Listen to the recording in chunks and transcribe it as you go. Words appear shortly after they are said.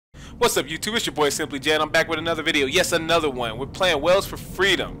What's up, YouTube? It's your boy Simply Jan. I'm back with another video. Yes, another one. We're playing Wails for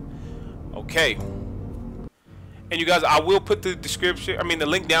Freedom. Okay. And you guys, I will put the the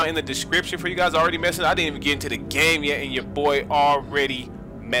link down in the description for you guys. Already messing. I didn't even get into the game yet, and your boy already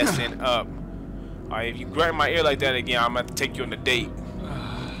messing up. Alright, if you grab my ear like that again, I'm gonna take you on a date.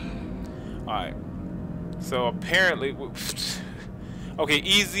 Alright. So apparently, okay,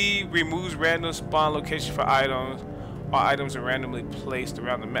 easy removes random spawn location for items. All items are randomly placed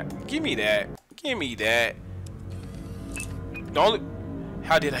around the map. Give me that. Give me that.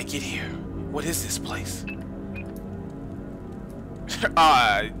 How did I get here? What is this place?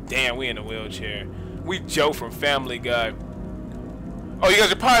 Ah, damn, we in a wheelchair. We Joe from Family Guy. Oh, you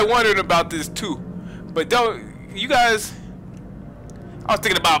guys are probably wondering about this too. But don't, you guys, I was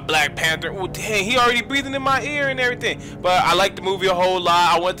thinking about Black Panther. Oh, dang, he already breathing in my ear and everything. But I like the movie a whole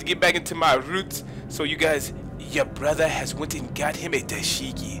lot. I want to get back into my roots. So you guys, your brother has went and got him a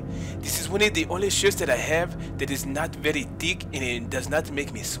dashiki. This is one of the only shirts that I have that is not very thick and it does not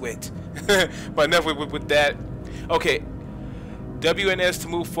make me sweat. But enough with that. Okay. W and S to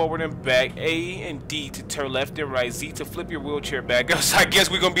move forward and back. A and D to turn left and right. Z to flip your wheelchair back. So I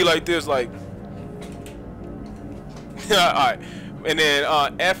guess we're gonna be like this, like. Alright. And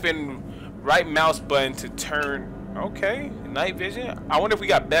then F and right mouse button to turn. Okay. Night vision. I wonder if we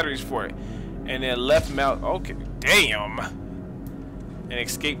got batteries for it. And then left mouse. Okay. Damn. And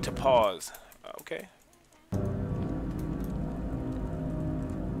escape to pause. Okay.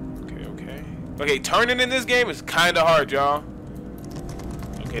 Okay. Okay, turning in this game is kind of hard, y'all.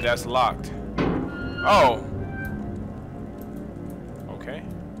 Okay, that's locked. Oh. Okay.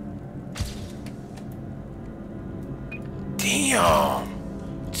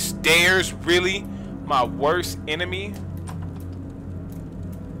 Damn. Stairs, really? My worst enemy?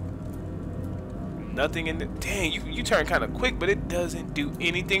 Nothing in the. Dang, you turn kind of quick, but it doesn't do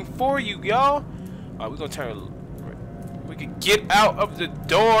anything for you, y'all. Alright, we're gonna turn. We can get out of the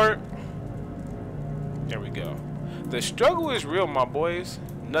door. There we go. The struggle is real, my boys.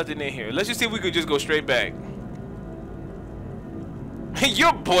 Nothing in here. Let's just see if we could just go straight back.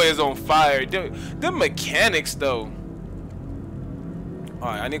 Your boy is on fire. The mechanics, though.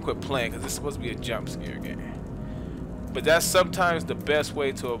 Alright, I need to quit playing because this is supposed to be a jump scare game. But that's sometimes the best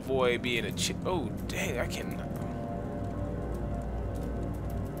way to avoid being a oh, dang, I can't.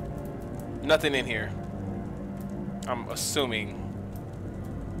 Nothing in here. I'm assuming.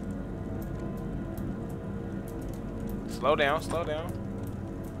 Slow down, slow down.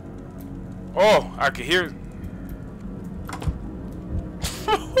 Oh, I can hear.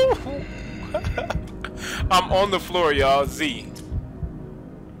 I'm on the floor, y'all. Z.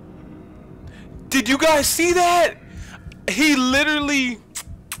 Did you guys see that? He literally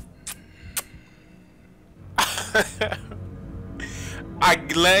I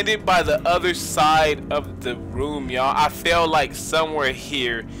landed by the other side of the room, y'all. I fell like somewhere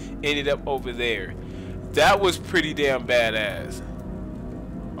here, ended up over there. That was pretty damn badass.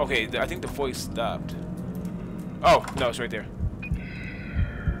 Okay, I think the voice stopped. Oh, no, it's right there.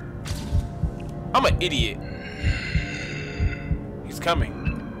 I'm an idiot. He's coming.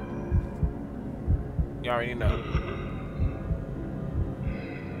 You already know.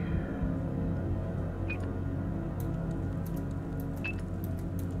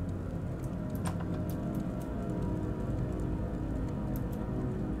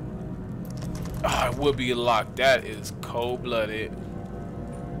 Oh, it will be locked. That is cold-blooded.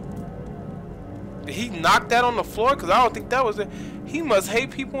 Did he knock that on the floor? Because I don't think that was it. He must hate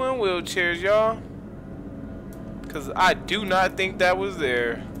people in wheelchairs, y'all. Because I do not think that was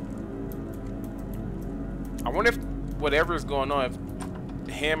there. I wonder if whatever is going on,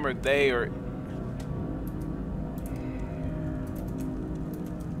 if him or they or...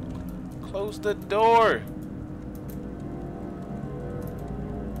 Close the door.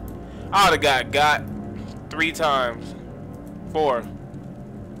 I would have got 3 times. 4.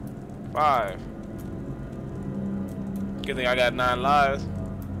 5. Good thing I got 9 lives.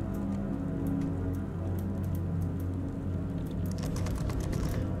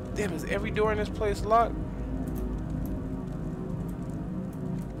 Damn, is every door in this place locked?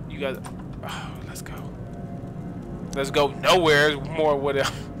 You guys, oh, let's go. Let's go nowhere. More whatever.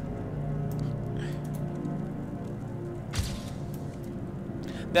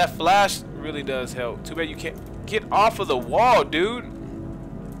 That flash really does help. Too bad you can't get off of the wall, dude.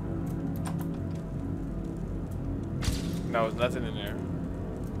 No, there's nothing in there.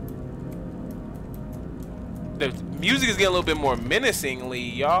 The music is getting a little bit more menacingly,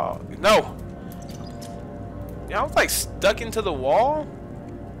 y'all. No. Yeah, I was like stuck into the wall.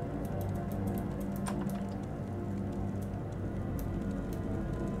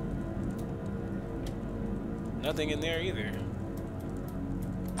 Nothing in there either.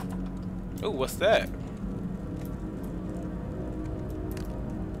 Oh, what's that?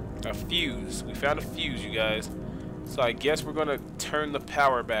 A fuse. We found a fuse, you guys. So I guess we're gonna turn the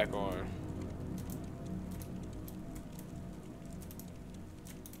power back on.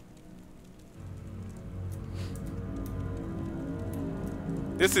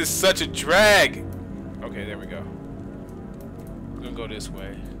 This is such a drag. Okay, there we go. We're gonna go this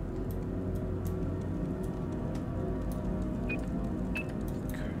way.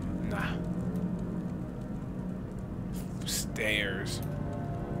 Nah. Stairs.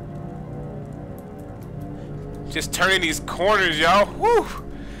 Just turning these corners, y'all. Woo!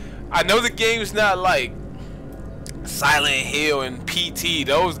 I know the game's not like Silent Hill and PT.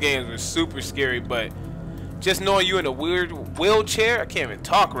 Those games were super scary, but just knowing you in a weird wheelchair, I can't even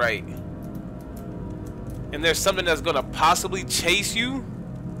talk right. And there's something that's gonna possibly chase you.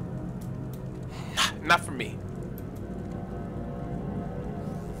 Not for me.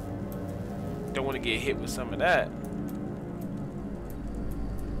 Don't want to get hit with some of that.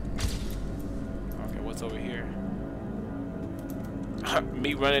 Okay, what's over here?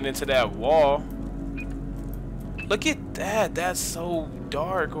 Me running into that wall. Look at that. That's so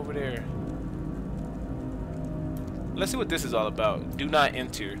dark over there. Let's see what this is all about. Do not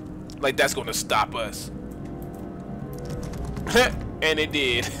enter. Like that's gonna stop us. And it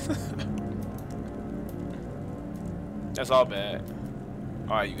did. That's all bad.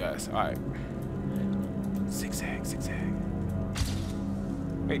 Alright, you guys. Alright. Zigzag, zigzag.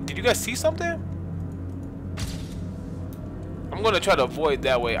 Wait, did you guys see something? I'm gonna try to avoid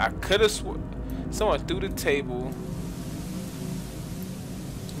that way. I could have someone threw the table.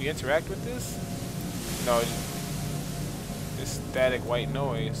 Can we interact with this? No, it's just static white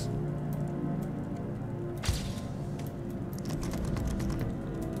noise.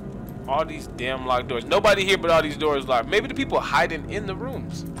 All these damn locked doors. Nobody here, but all these doors locked. Maybe the people hiding in the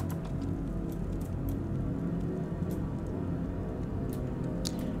rooms.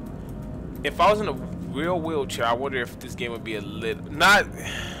 If I was in a real wheelchair, I wonder if this game would be a little knock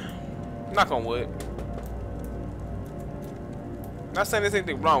on wood. Not saying there's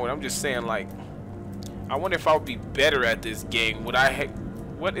anything wrong with it. I'm just saying, like, I wonder if I would be better at this game. Would I?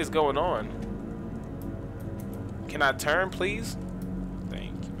 What is going on? Can I turn, please?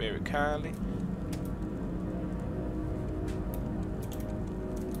 Thank you very kindly.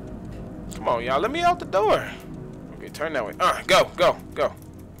 Come on, y'all. Let me out the door. Okay, turn that way. Go, go, go.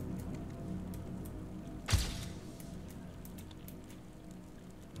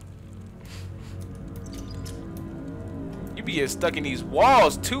 You be getting stuck in these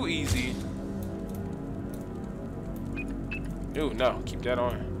walls too easy. Ooh, no. Keep that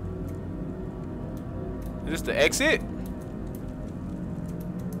on. Is this the exit?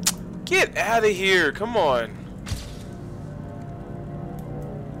 Get out of here. Come on.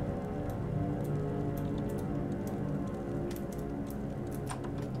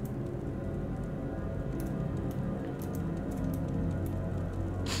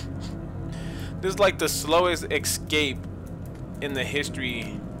 This is like the slowest escape in the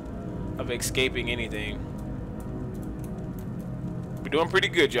history of escaping anything. We're doing pretty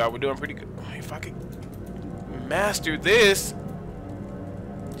good, y'all. We're doing pretty good. If I could master this.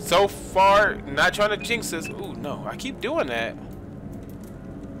 So far, not trying to jinx us. Ooh, no. I keep doing that.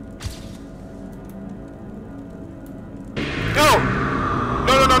 Go!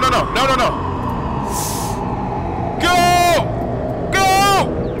 No, no, no, no, no. No, no, no. Go! Go!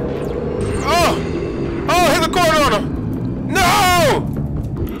 Oh! Oh, hit the corner on him. No!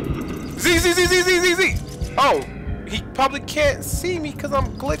 Z, Z, Z, Z, Z, Z, Z. Oh, he probably can't see me because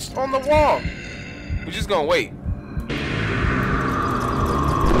I'm glitched on the wall. We're just gonna wait.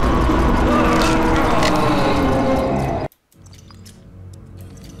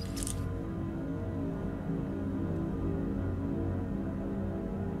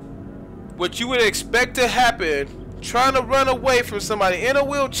 What you would expect to happen, trying to run away from somebody in a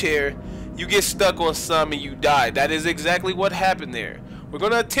wheelchair, you get stuck on some and you die. That is exactly what happened there. We're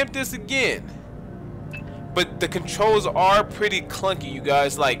gonna attempt this again. But the controls are pretty clunky, you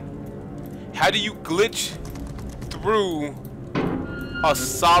guys. Like, how do you glitch through a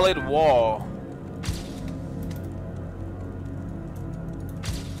solid wall?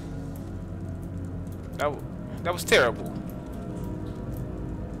 That was terrible.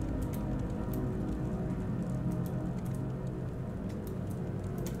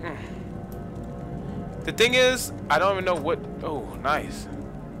 The thing is, I don't even know what... Oh, nice.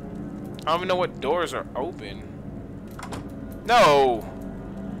 I don't even know what doors are open. No!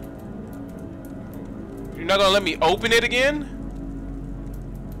 You're not gonna let me open it again?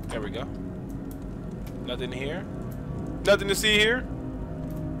 There we go. Nothing here. Nothing to see here.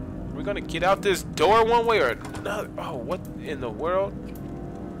 We're gonna get out this door one way or another. Oh, what in the world?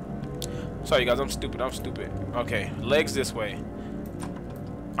 Sorry, guys. I'm stupid. I'm stupid. Okay, legs this way.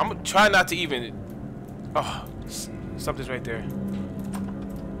 I'm gonna try not to even. Oh, something's right there.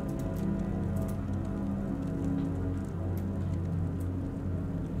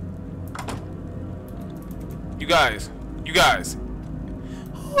 You guys. You guys.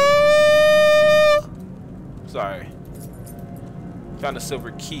 Sorry. Found a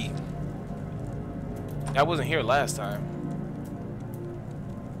silver key. That wasn't here last time.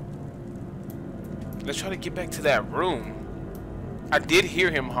 Let's try to get back to that room. I did hear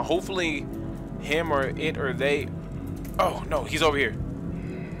him. Hopefully him or it or they. Oh no, he's over here.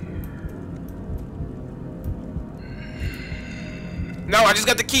 No, I just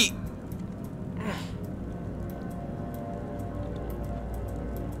got the key.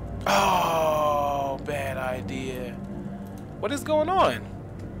 Oh, bad idea. What is going on?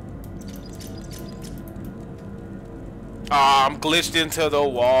 Ah, I'm glitched into the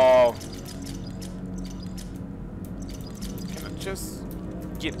wall. Can I just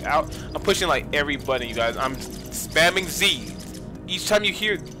get out? I'm pushing like every button, you guys. I'm spamming Z. Each time you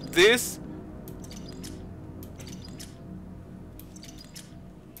hear this,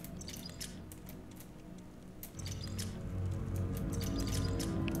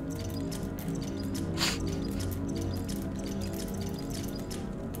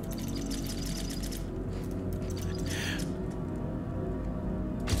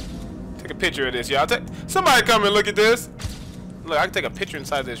 picture of this, y'all. Somebody come and look at this. Look, I can take a picture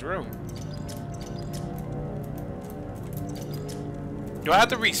inside this room. Do I have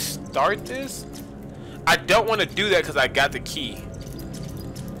to restart this? I don't want to do that because I got the key.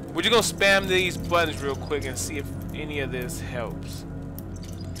 We're just gonna spam these buttons real quick and see if any of this helps.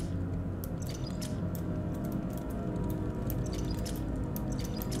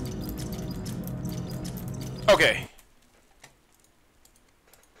 Okay.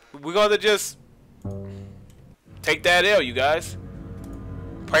 We're gonna just take that L, you guys.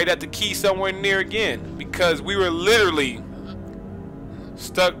 Pray that the key's somewhere near again, because we were literally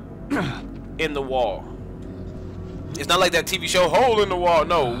stuck in the wall. It's not like that TV show Hole in the Wall.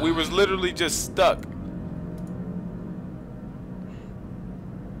 No, we was literally just stuck.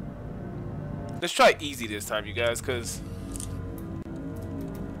 Let's try easy this time, you guys, because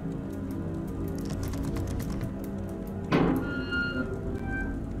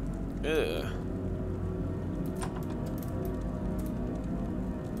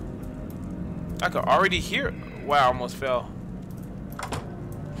I could already hear it. Wow, I almost fell.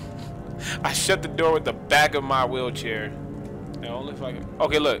 I shut the door with the back of my wheelchair. Now, only if I can.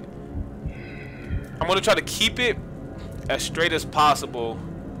 Okay, look. I'm gonna try to keep it as straight as possible,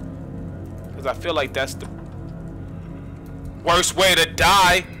 because I feel like that's the worst way to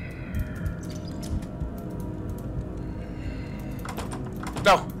die.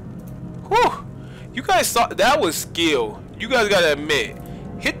 No. Whew. You guys saw that was skill. You guys gotta admit.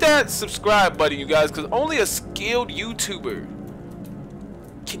 Hit that subscribe button, you guys, because only a skilled YouTuber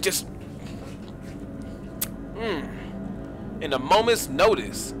can just in a moment's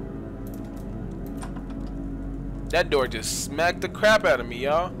notice. That door just smacked the crap out of me,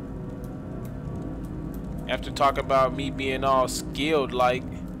 y'all. After talking about me being all skilled, like,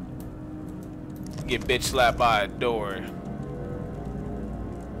 get bitch slapped by a door.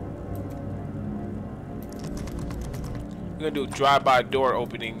 We're gonna do drive-by door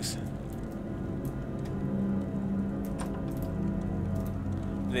openings.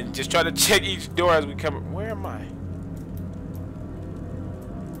 And then just try to check each door as we come. Where am I?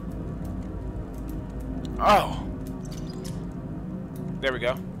 Oh. There we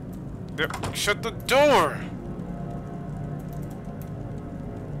go. There. Shut the door.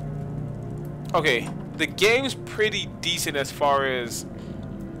 Okay. The game's pretty decent as far as.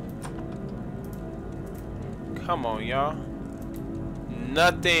 Come on, y'all.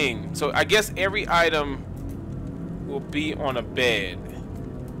 Nothing. So I guess every item will be on a bed.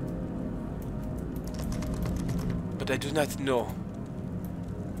 But I do not know.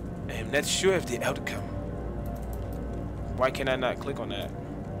 I am not sure of the outcome. Why can I not click on that?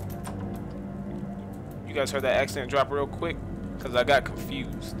 You guys heard that accident drop real quick? Because I got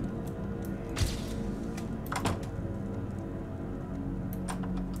confused.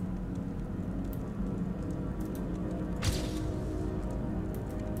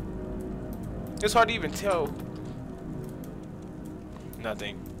 It's hard to even tell.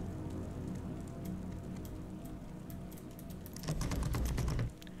 Nothing.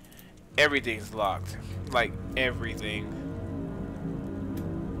 Everything's locked. Like everything.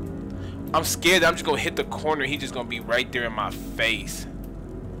 I'm scared that I'm just gonna hit the corner. He's just gonna be right there in my face.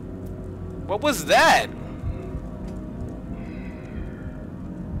 What was that?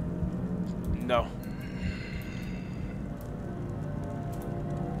 No.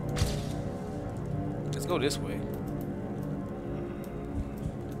 Let's go this way.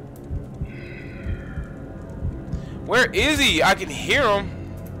 Where is he? I can hear him.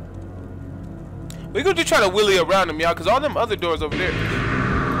 We gonna just try to willy around him, y'all, because all them other doors over there.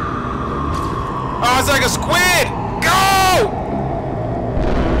 Oh, it's like a squid! Go!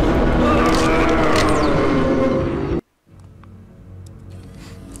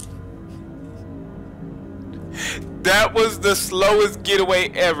 That was the slowest getaway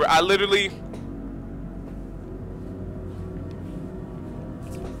ever. I literally...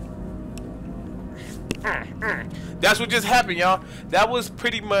 That's what just happened, y'all. That was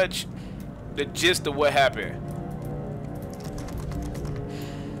pretty much the gist of what happened.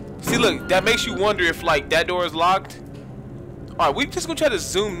 See, look, that makes you wonder if, like, that door is locked. Alright, we just gonna try to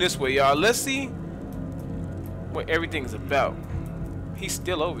zoom this way, y'all. Let's see what everything's about. He's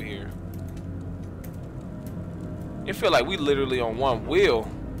still over here. It feel like we literally on one wheel.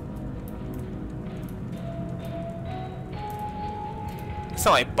 It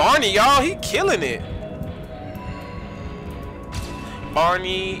sound like Barney, y'all. He killing it.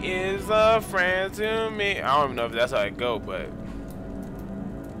 Barney is a friend to me. I don't even know if that's how it go, but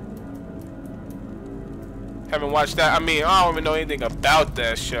haven't watched that. I mean, I don't even know anything about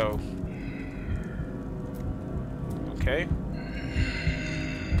that show. Okay.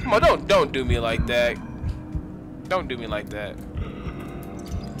 Come on, don't do me like that. Don't do me like that.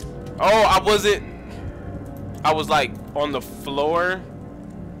 Oh, I was like on the floor.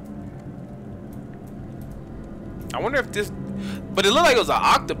 I wonder if this, but it looked like it was an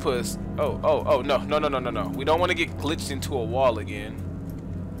octopus. Oh, no. We don't want to get glitched into a wall again.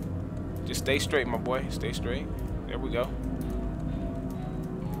 Just stay straight, my boy. Stay straight. There we go.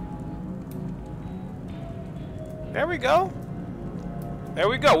 There we go. There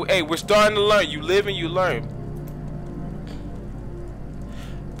we go. Hey, we're starting to learn. You live and you learn.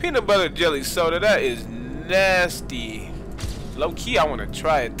 Peanut butter jelly soda, that is nasty. Low key, I want to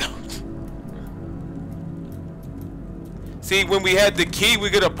try it though. See, when we had the key, we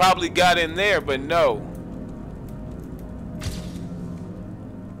could have probably got in there, but no.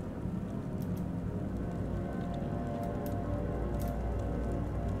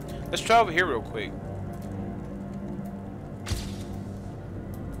 Let's try over here real quick.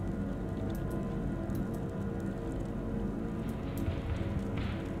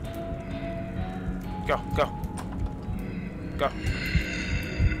 Go.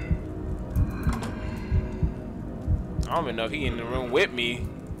 I don't even know if he in the room with me.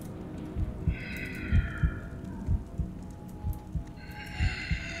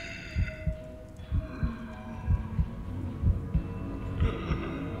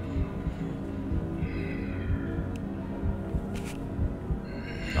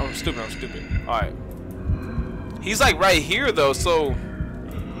 I'm stupid. Alright. He's like right here though, so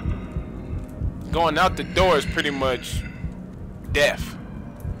going out the door is pretty much death.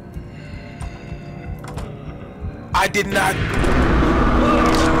 I did not.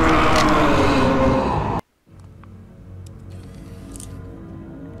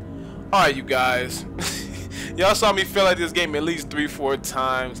 Alright, you guys. Y'all saw me fail at this game at least 3-4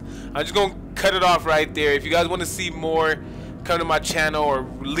 times. I'm just gonna cut it off right there. If you guys want to see more, come to my channel or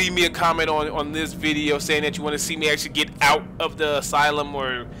leave me a comment on this video saying that you want to see me actually get out of the asylum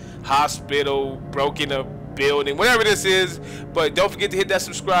or hospital, broken a building, whatever this is. But don't forget to hit that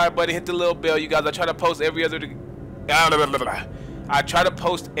subscribe button, hit the little bell, you guys. I try to post every other I try to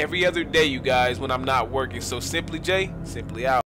post every other day, you guys, when I'm not working. So Simply J, simply out.